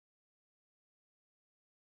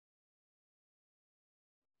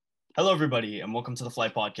Hello, everybody, and welcome to the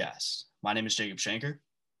Flight Podcast. My name is Jacob Shanker.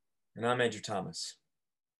 And I'm Andrew Thomas.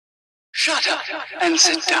 Shut up and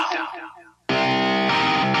sit down.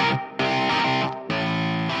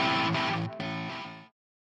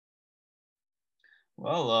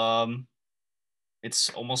 Well, it's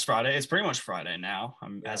almost Friday. It's pretty much Friday now.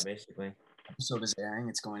 As Basically. the episode is airing,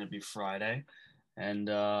 it's going to be Friday. And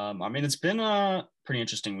it's been a pretty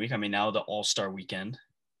interesting week. Now the All-Star weekend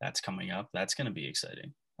that's coming up, that's going to be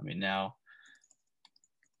exciting. Now,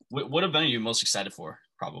 what event are you most excited for?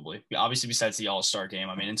 Probably, obviously, besides the All-Star game.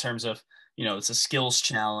 In terms of, it's a skills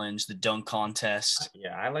challenge, the dunk contest.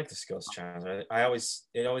 Yeah, I like the skills challenge.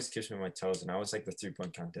 It always keeps me on my toes, and I always like the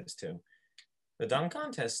 3-point contest too. The dunk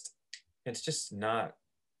contest, it's just not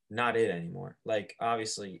it anymore. Like,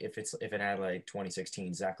 obviously, if it had like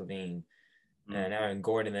 2016 Zach LaVine and Aaron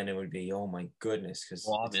Gordon, then it would be, oh my goodness,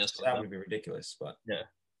 because obviously that would be ridiculous. But yeah,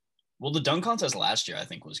 well, the dunk contest last year I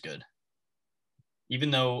think was good. Even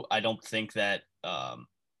though I don't think that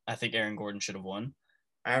I think Aaron Gordon should have won.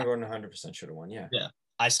 Aaron Gordon 100% should have won. Yeah. Yeah,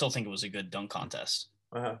 I still think it was a good dunk contest.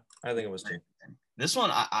 I think it was too. This one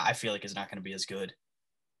I feel like is not going to be as good.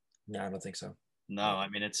 No, I don't think so. No, I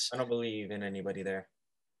don't believe in anybody there.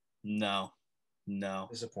 No.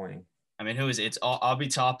 Disappointing. Who is it? It's Obi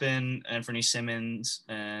Toppin, Anthony Simmons,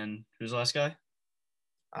 and who's the last guy?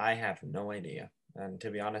 I have no idea. And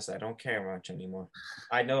to be honest, I don't care much anymore.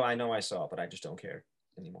 I know I saw it, but I just don't care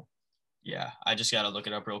anymore. Yeah, I just got to look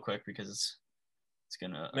it up real quick because it's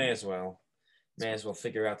going to... May as well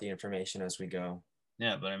figure out the information as we go.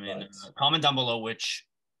 Yeah, but comment down below which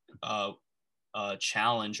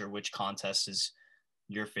challenge or which contest is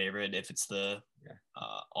your favorite. If it's the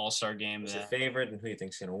All-Star game. Who's your favorite and who you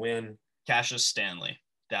think's going to win? Cassius Stanley.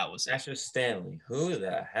 That was Cassius Stanley. Who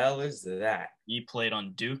the hell is that? He played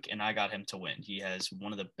on Duke, and I got him to win. He has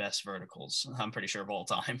one of the best verticals, I'm pretty sure, of all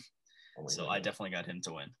time. So I definitely got him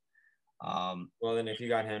to win. Well, then if you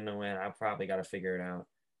got him to win, I probably got to figure it out.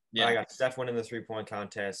 Yeah, I got Steph winning the 3-point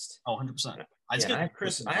contest. Oh, 100%. I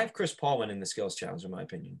have Chris Paul winning the skills challenge, in my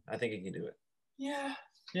opinion. I think he can do it.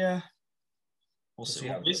 Yeah. We'll see.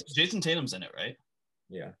 Jason Tatum's in it, right?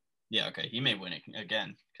 Yeah. Yeah, okay. He may win it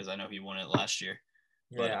again because I know he won it last year.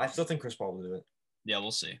 But, I still think Chris Paul will do it. Yeah,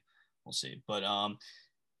 we'll see. But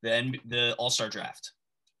the All-Star draft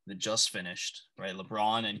that just finished, right?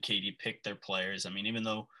 LeBron and KD picked their players. Even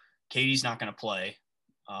though KD's not going to play,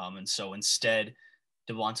 and so instead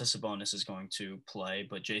Domantas Sabonis is going to play,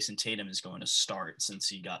 but Jason Tatum is going to start since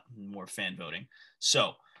he got more fan voting.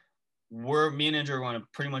 So me and Andrew are going to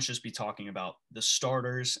pretty much just be talking about the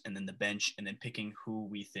starters and then the bench and then picking who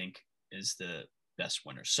we think is the best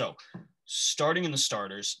winner. So starting in the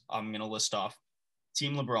starters, I'm going to list off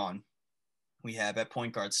Team LeBron. We have at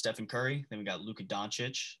point guard Stephen Curry. Then we got Luka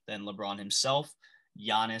Doncic. Then LeBron himself,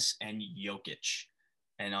 Giannis, and Jokic.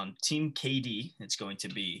 And on Team KD, it's going to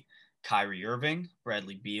be Kyrie Irving,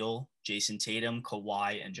 Bradley Beal, Jason Tatum,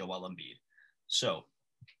 Kawhi, and Joel Embiid. So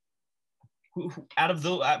out of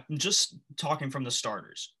those, just talking from the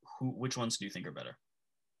starters, which ones do you think are better?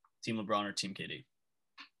 Team LeBron or Team KD?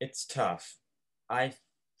 It's tough. I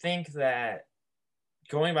think that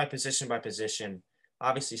going by position,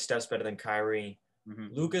 obviously Steph's better than Kyrie. Mm-hmm.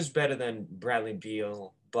 Luka's better than Bradley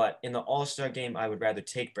Beal, but in the All-Star game, I would rather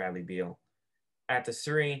take Bradley Beal. At the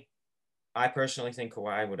 3, I personally think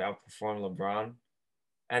Kawhi would outperform LeBron.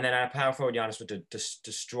 And then at power forward, Giannis would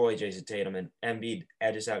destroy Jason Tatum, and Embiid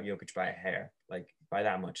edges out Jokic by a hair, like by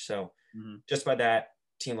that much. So just by that,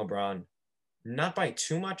 Team LeBron, not by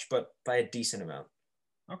too much, but by a decent amount.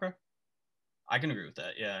 Okay. I can agree with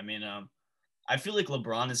that. Yeah, I feel like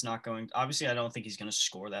LeBron is not going – obviously, I don't think he's going to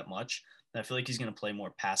score that much. I feel like he's going to play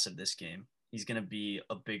more passive this game. He's going to be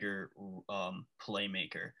a bigger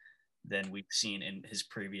playmaker than we've seen in his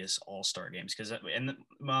previous All-Star games. Because in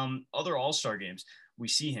other All-Star games, we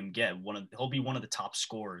see him he'll be one of the top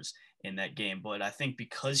scorers in that game. But I think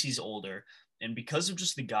because he's older and because of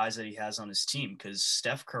just the guys that he has on his team, because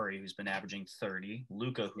Steph Curry, who's been averaging 30,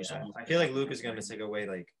 Luka, who's I feel like Luka's going to take away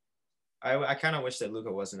I kind of wish that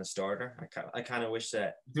Luka wasn't a starter. I kind of wish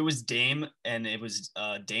that if it was Dame and it was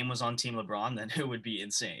Dame was on Team LeBron, then it would be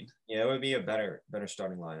insane. Yeah, it would be a better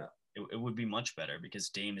starting lineup. It would be much better because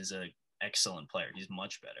Dame is an excellent player. He's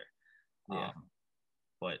much better. Yeah.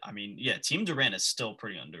 But Team Durant is still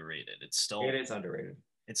pretty underrated. It is underrated.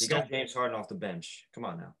 You got James Harden off the bench. Come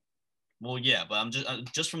on now. Well, yeah, but I'm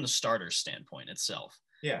just from the starter standpoint itself.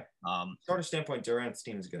 Yeah. Starter standpoint, Durant's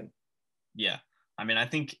team is good. Yeah. I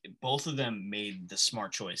think both of them made the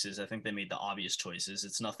smart choices. I think they made the obvious choices.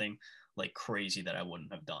 It's nothing like crazy that I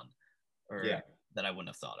wouldn't have done or that I wouldn't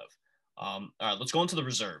have thought of. All right, let's go into the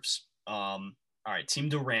reserves. All right, Team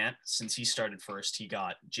Durant, since he started first, he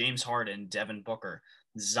got James Harden, Devin Booker,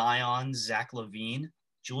 Zion, Zach LaVine,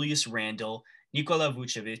 Julius Randle, Nikola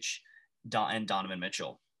Vucevic, and Donovan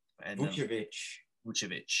Mitchell. And then Vucevic.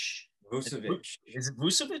 Vucevic. Vucevic. Is it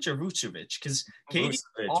Vucevic or Vucevic? Because Katie,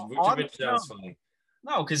 Vucevic. Vucevic sounds funny.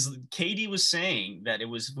 No, because Katie was saying that it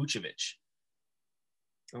was Vucevic.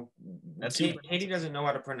 Oh, That's Katie doesn't know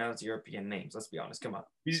how to pronounce European names. Let's be honest. Come on.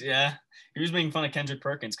 He was making fun of Kendrick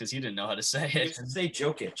Perkins because he didn't know how to say He it. used to say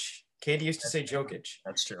Jokic. Katie used to say Jokic.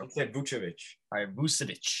 That's true. He said Vucevic. All right,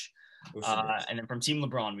 Vucevic. And then from Team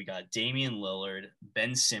LeBron, we got Damian Lillard,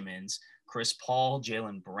 Ben Simmons, Chris Paul,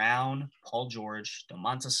 Jaylen Brown, Paul George,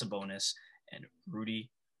 Domantas Sabonis, and Rudy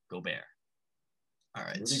Gobert. All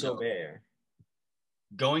right, Rudy Gobert.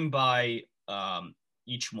 Going by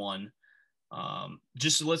each one,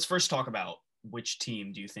 just let's first talk about which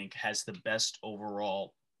team do you think has the best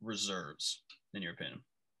overall reserves, in your opinion?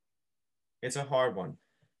 It's a hard one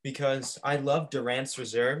because I love Durant's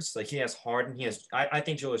reserves. Like he has Harden, I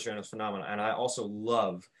think Julius Randle is phenomenal, and I also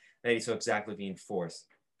love that he took Zach LaVine fourth.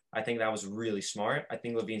 I think that was really smart. I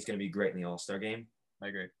think LaVine's going to be great in the All-Star game. I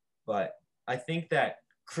agree. But I think that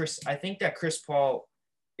Chris Paul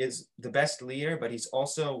is the best leader, but he's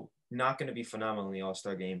also not going to be phenomenal in the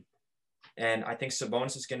All-Star game. And I think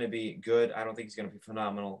Sabonis is going to be good. I don't think he's going to be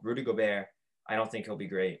phenomenal. Rudy Gobert, I don't think he'll be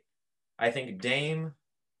great. I think Dame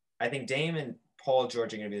and Paul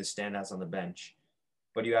George are going to be the standouts on the bench.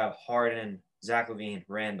 But you have Harden, Zach LaVine,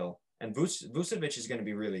 Randall, and Vucevic is going to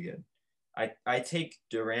be really good. I take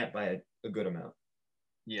Durant by a good amount.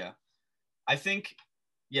 Yeah. I think,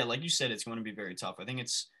 like you said, it's going to be very tough. I think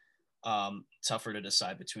it's tougher to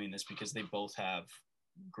decide between this because they both have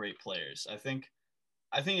great players. I think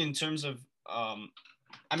in terms of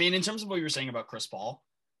in terms of what you were saying about Chris Paul,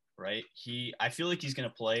 right? I feel like he's going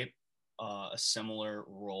to play a similar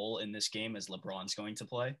role in this game as LeBron's going to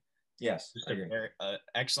play. Yes, I agree.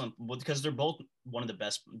 Excellent, because they're both one of the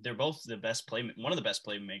best. They're both one of the best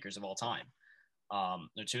playmakers of all time.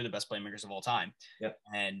 They're two of the best playmakers of all time. Yep.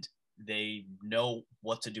 And they know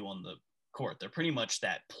what to do on the court. They're pretty much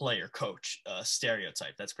that player coach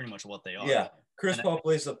stereotype. That's pretty much what they are. Yeah, Chris Paul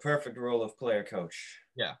plays the perfect role of player coach.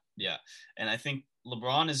 Yeah. And I think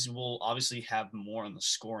LeBron will obviously have more on the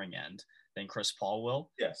scoring end than Chris Paul will.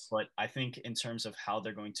 Yes. But I think in terms of how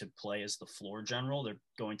they're going to play as the floor general, they're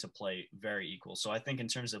going to play very equal. So I think in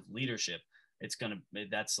terms of leadership, it's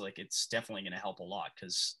definitely going to help a lot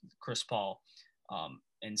because Chris Paul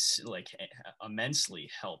immensely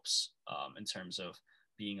helps in terms of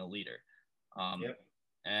being a leader. Yep.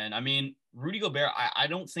 And Rudy Gobert, I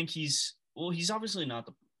don't think he's obviously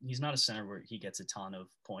he's not a center where he gets a ton of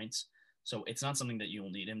points. So it's not something that you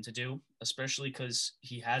will need him to do, especially because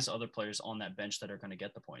he has other players on that bench that are going to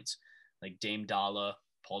get the points, like Dame Dalla,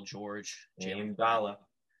 Paul George, Dame Dalla.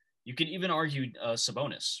 You could even argue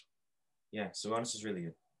Sabonis. Yeah, Sabonis is really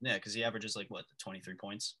good. Yeah, because he averages 23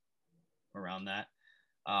 points, around that.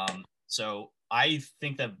 So I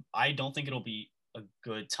don't think it'll be a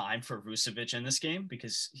good time for Vucevic in this game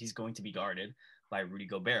because he's going to be guarded by Rudy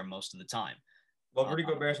Gobert most of the time. Well, Rudy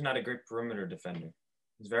Gobert's not a great perimeter defender.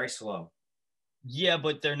 He's very slow. Yeah,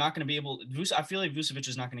 but they're not going to be able – I feel like Vucevic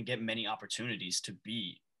is not going to get many opportunities to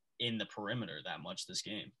be in the perimeter that much this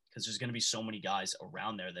game because there's going to be so many guys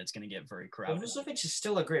around there that's going to get very crowded. Well, Vucevic is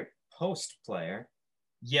still a great post player.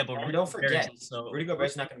 Yeah, but don't forget, Rudy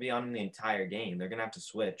Gobert's not going to be on the entire game. They're going to have to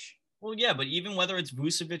switch. Well, yeah, but even whether it's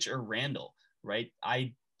Vucevic or Randall, right,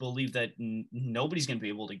 I believe that nobody's going to be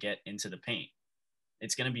able to get into the paint.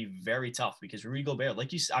 It's going to be very tough because Rudy Gobert,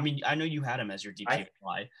 like you said, I know you had him as your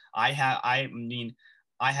DPOY. I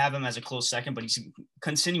have him as a close second, but he's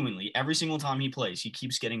continually every single time he plays, he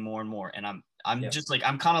keeps getting more and more. And I'm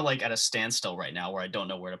kind of like at a standstill right now where I don't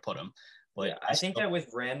know where to put him. But yeah, I think that with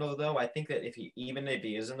Randall, though, I think that if he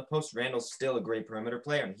is in the post, Randall's still a great perimeter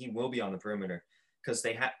player, and he will be on the perimeter because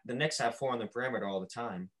the Knicks have 4 on the perimeter all the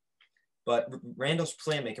time. But Randall's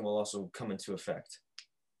playmaking will also come into effect.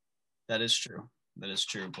 That is true.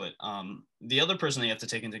 But the other person that you have to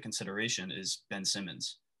take into consideration is Ben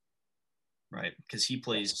Simmons, right? Because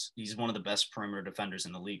he's one of the best perimeter defenders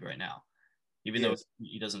in the league right now. Even though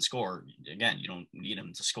he doesn't score, again, you don't need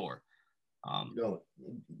him to score.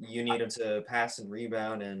 You need him to pass and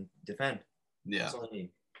rebound and defend. Yeah. That's all you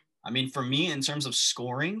need. For me, in terms of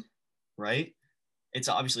scoring, right, it's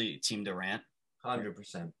obviously Team Durant.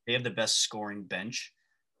 100%. They have the best scoring bench.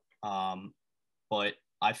 But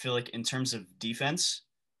I feel like in terms of defense,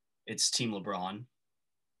 it's Team LeBron.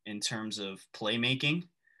 In terms of playmaking,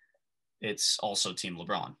 it's also Team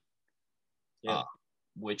LeBron. Yeah.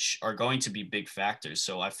 Which are going to be big factors.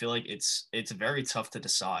 So I feel like it's very tough to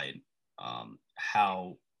decide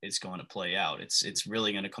how it's going to play out. It's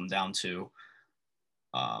really going to come down to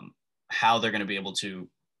how they're going to be able to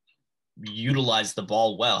utilize the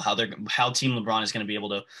ball well, how Team LeBron is going to be able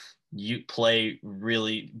to play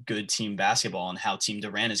really good team basketball, and how Team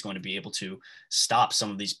Durant is going to be able to stop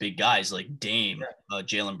some of these big guys like Dame,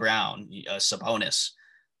 Jaylen Brown, Sabonis.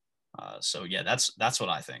 So yeah, that's what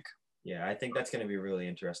I think. Yeah, I think that's going to be really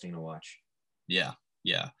interesting to watch. Yeah.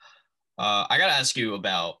 I got to ask you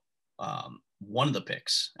about one of the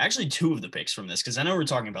picks, actually two of the picks from this, because I know we were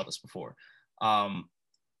talking about this before.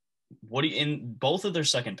 What do you, in both of their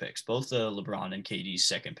second picks, both the LeBron and KD's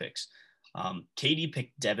second picks, KD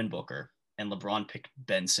picked Devin Booker and LeBron picked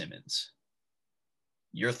Ben Simmons.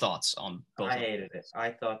 Your thoughts on both? I hated it.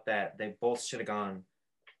 I thought that they both should have gone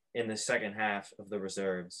in the second half of the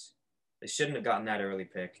reserves. They shouldn't have gotten that early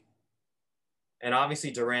pick. And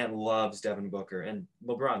obviously Durant loves Devin Booker and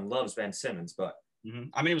LeBron loves Ben Simmons, but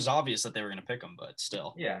I mean, it was obvious that they were going to pick him, but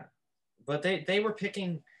still. Yeah. But they were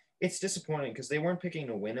picking. It's disappointing because they weren't picking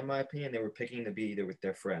to win, in my opinion. They were picking to be there with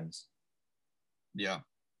their friends. Yeah.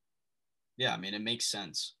 I mean, it makes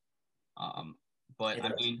sense. But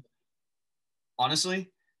I mean,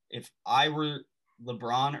 honestly, if I were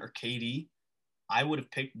LeBron or KD, I would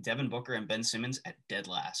have picked Devin Booker and Ben Simmons at dead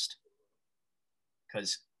last.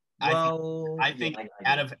 Because I think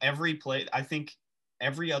out of every play, I think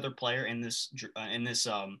every other player in this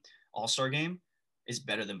All-Star game is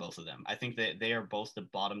better than both of them. I think that they are both the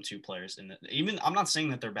bottom two players even I'm not saying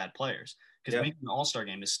that they're bad players, because making an All-Star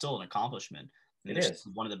game is still an accomplishment. It is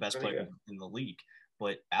one of the best players in the league.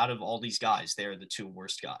 But out of all these guys, they're the two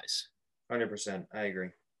worst guys. 100%. I agree.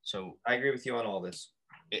 So I agree with you on all this.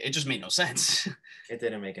 It just made no sense. It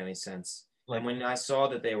didn't make any sense. And when I saw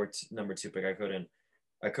that they were number 2 pick, I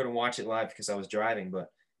couldn't watch it live because I was driving,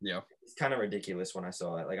 but yeah, it's kind of ridiculous when I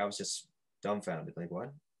saw it. Like, I was just dumbfounded. Like,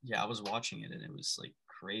 what? Yeah, I was watching it and it was like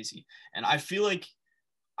crazy. And I feel like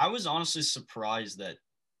I was honestly surprised that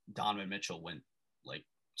Donovan Mitchell went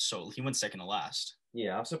he went second to last.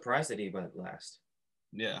 Yeah, I'm surprised that he went last.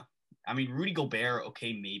 Yeah. I mean, Rudy Gobert,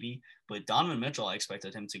 okay, maybe, but Donovan Mitchell, I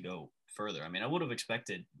expected him to go further. I mean, I would have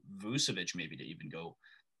expected Vucevic maybe to even go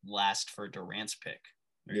last for Durant's pick.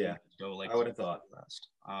 Yeah, go I would have thought last.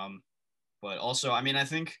 But also, I mean, I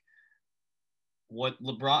think not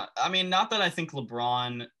that I think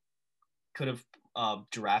LeBron could have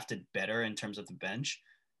drafted better in terms of the bench,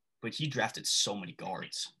 but he drafted so many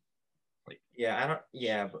guards. But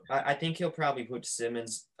I think he'll probably put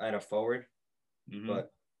Simmons at a forward. Mm-hmm.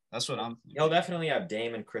 But that's what I'm thinking. He'll definitely have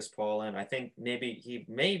Dame and Chris Paul in. I think maybe he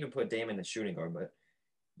may even put Dame in the shooting guard, but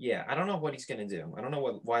yeah, I don't know what he's going to do. I don't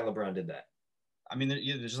know why LeBron did that. I mean,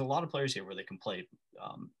 there's a lot of players here where they can play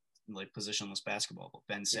positionless basketball.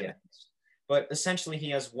 Ben Simmons. Yeah. But essentially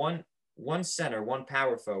he has one center, one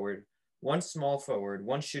power forward, one small forward,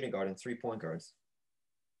 one shooting guard, and 3 point guards.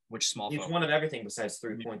 Which small forward? He's one of everything besides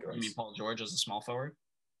 3 point guards. You mean Paul George as a small forward?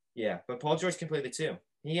 Yeah, but Paul George can play the 2.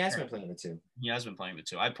 He has been playing the 2. He has been playing the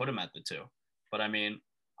 2. I put him at the 2. But I mean,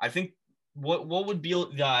 I think what would be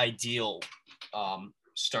the ideal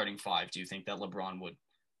starting 5? Do you think that LeBron would,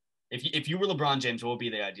 if you were LeBron James, what would be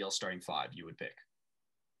the ideal starting 5 you would pick?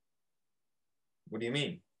 What do you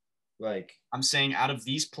mean? Like, I'm saying, out of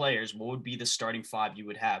these players, what would be the starting 5 you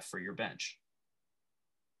would have for your bench?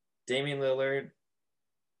 Damian Lillard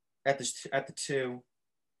at the 2,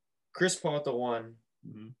 Chris Paul at the 1,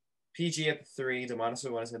 mm-hmm. PG at the 3, Domantas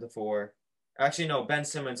Sabonis at the 4. Actually, no, Ben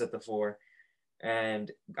Simmons at the 4,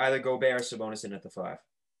 and either Gobert or Sabonis in at the 5.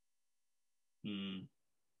 You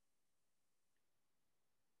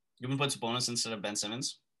can put Sabonis instead of Ben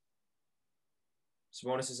Simmons?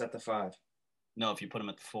 Sabonis is at the 5. No, if you put him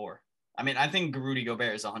at the 4. I mean, I think Rudy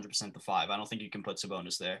Gobert is 100% the 5. I don't think you can put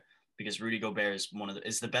Sabonis there because Rudy Gobert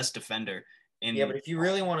is the best defender. But if you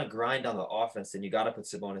really want to grind on the offense, then you got to put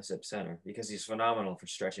Sabonis at center because he's phenomenal for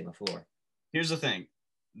stretching the floor. Here's the thing.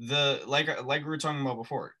 Like we were talking about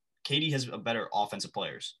before, KD has a better offensive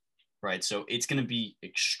players, right? So it's going to be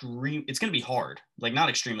it's going to be hard. Like, not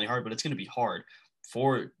extremely hard, but it's going to be hard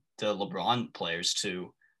for the LeBron players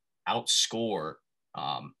to outscore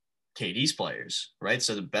KD's players, right?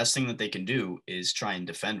 So the best thing that they can do is try and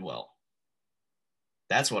defend well.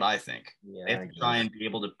 That's what I think. Yeah, they have to try and be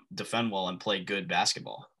able to defend well and play good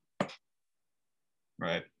basketball.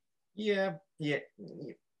 Right? Yeah. Okay,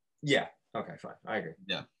 fine. I agree.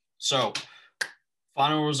 Yeah. So,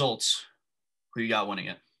 final results. Who you got winning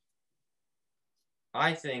it?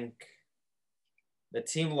 I think the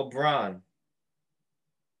team LeBron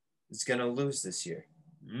is going to lose this year.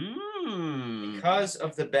 Because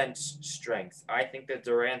of the bench strength. I think that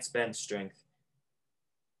Durant's bench strength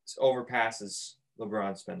overpasses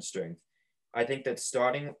LeBron's bench strength. I think that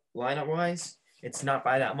starting lineup wise, it's not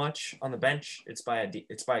by that much. On the bench, it's by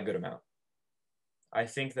a good amount. I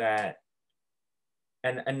think that,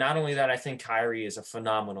 and not only that, I think Kyrie is a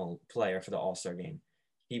phenomenal player for the All-Star game.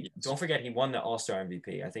 Don't forget he won the All-Star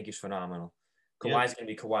MVP. I think he's phenomenal. Kawhi's going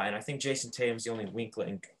to be Kawhi, and I think Jason Tatum's the only weak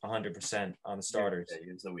link 100% on the starters. Yeah,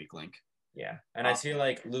 he's the weak link. Yeah, and I feel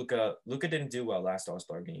like Luka didn't do well last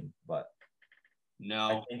All-Star game, but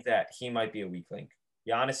I think that he might be a weak link.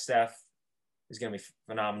 Giannis, Steph is going to be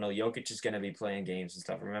phenomenal. Jokic is going to be playing games and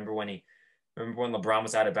stuff. Remember when LeBron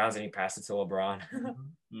was out of bounds and he passed it to LeBron?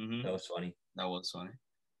 Mm-hmm. That was funny. That was funny.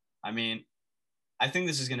 I mean, I think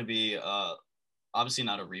this is going to be obviously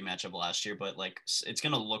not a rematch of last year, but like it's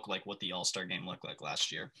going to look like what the All-Star game looked like last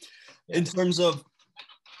year. Yeah. In terms of,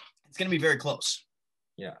 it's going to be very close.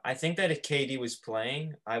 Yeah, I think that if KD was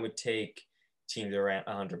playing, I would take Team Durant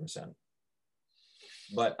 100%.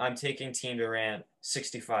 But I'm taking Team Durant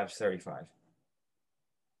 65-35%.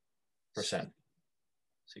 65-30.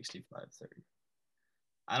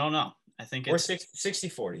 I don't know. I think it's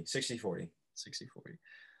 60-40. 60-40. 60-40.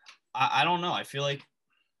 I don't know. I feel like,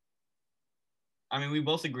 I mean, we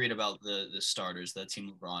both agreed about the starters, that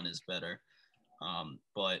Team LeBron is better.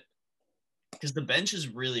 But because the bench is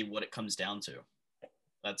really what it comes down to.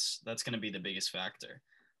 That's going to be the biggest factor.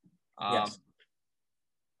 Yes.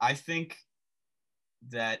 I think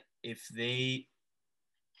that if they,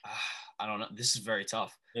 I don't know, this is very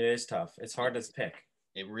tough. It is tough. It's hard to pick.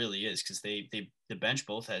 It really is, because the bench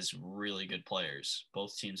both has really good players.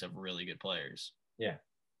 Both teams have really good players. Yeah.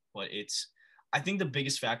 But I think the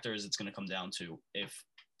biggest factor is it's going to come down to if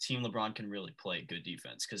Team LeBron can really play good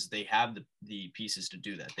defense, because they have the pieces to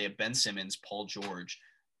do that. They have Ben Simmons, Paul George,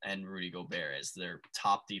 and Rudy Gobert as their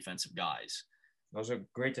top defensive guys. Those are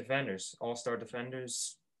great defenders, all-star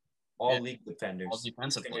defenders, league defenders. All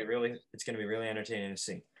defensive it's going to be really entertaining to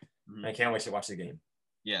see. Mm-hmm. I can't wait to watch the game.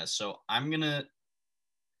 Yeah, so I'm going to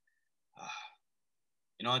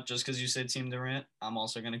you know what? Just because you said Team Durant, I'm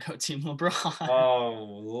also going to go Team LeBron.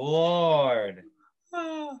 Oh, Lord.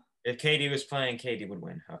 If KD was playing, KD would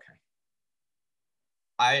win. Okay.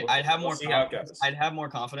 I'd have I'd have more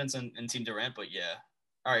confidence in Team Durant, but yeah.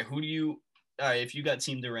 All right, if you got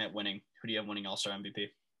Team Durant winning, who do you have winning All-Star MVP?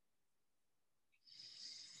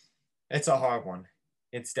 It's a hard one.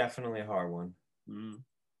 It's definitely a hard one.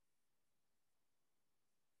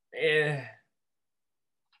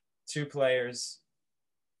 Two players.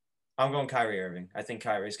 I'm going Kyrie Irving. I think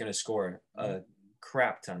Kyrie's going to score a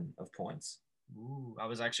crap ton of points. Ooh, I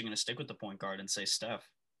was actually going to stick with the point guard and say Steph.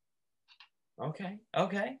 Okay.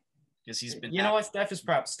 Because he's been. You know what? Steph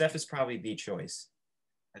is probably the choice.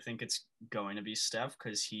 I think it's going to be Steph,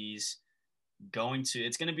 because it's going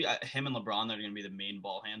to be him and LeBron that are going to be the main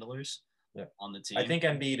ball handlers on the team. I think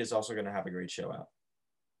Embiid is also going to have a great show out.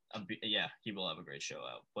 Yeah, he will have a great show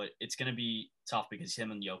out, but it's going to be tough because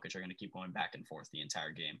him and Jokic are going to keep going back and forth the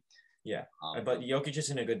entire game. Yeah, but Jokic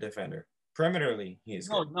isn't a good defender. Perimeterly, he is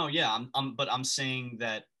good. No, yeah, I'm saying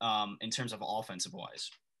that in terms of offensive wise,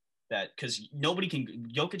 that because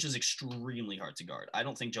Jokic is extremely hard to guard. I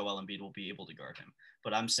don't think Joel Embiid will be able to guard him,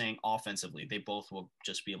 but I'm saying offensively, they both will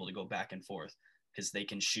just be able to go back and forth because they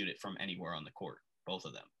can shoot it from anywhere on the court, both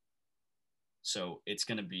of them. So it's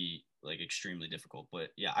going to be like extremely difficult, but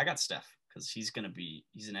yeah, I got Steph because he's an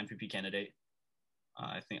MVP candidate.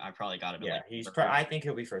 I think I probably got him. Yeah, I think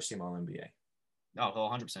he'll be first team All NBA. Oh, he'll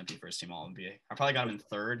 100% be first team All NBA. I probably got him in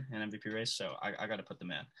third in MVP race, so I got to put the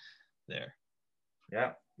man there.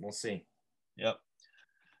 Yeah, we'll see. Yep.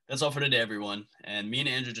 That's all for today, everyone. And me and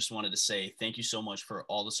Andrew just wanted to say thank you so much for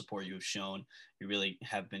all the support you have shown. You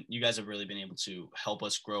guys have really been able to help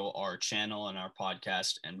us grow our channel and our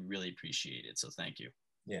podcast, and we really appreciate it. So thank you.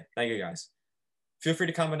 Yeah, thank you guys. Feel free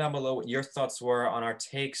to comment down below what your thoughts were on our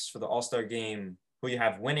takes for the All-Star game, who you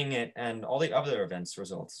have winning it, and all the other events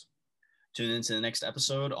results. Tune in to the next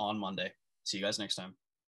episode on Monday. See you guys next time.